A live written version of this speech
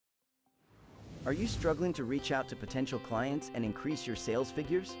Are you struggling to reach out to potential clients and increase your sales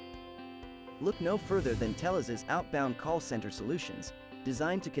figures? Look no further than Teloz's Outbound Call Center solutions,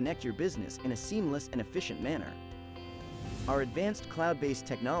 designed to connect your business in a seamless and efficient manner. Our advanced cloud-based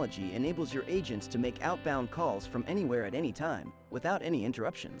technology enables your agents to make outbound calls from anywhere at any time, without any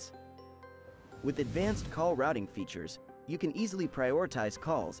interruptions. With advanced call routing features, you can easily prioritize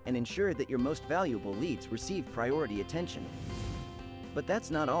calls and ensure that your most valuable leads receive priority attention. But that's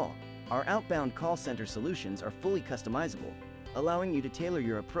not all. Our outbound call center solutions are fully customizable, allowing you to tailor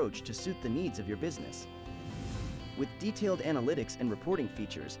your approach to suit the needs of your business. With detailed analytics and reporting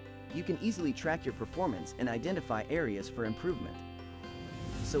features, you can easily track your performance and identify areas for improvement.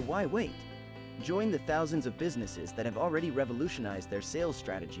 So why wait? Join the thousands of businesses that have already revolutionized their sales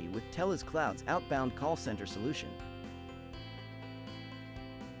strategy with Teloz Cloud's outbound call center solution.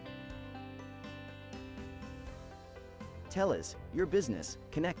 Teloz, your business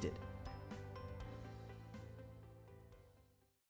connected.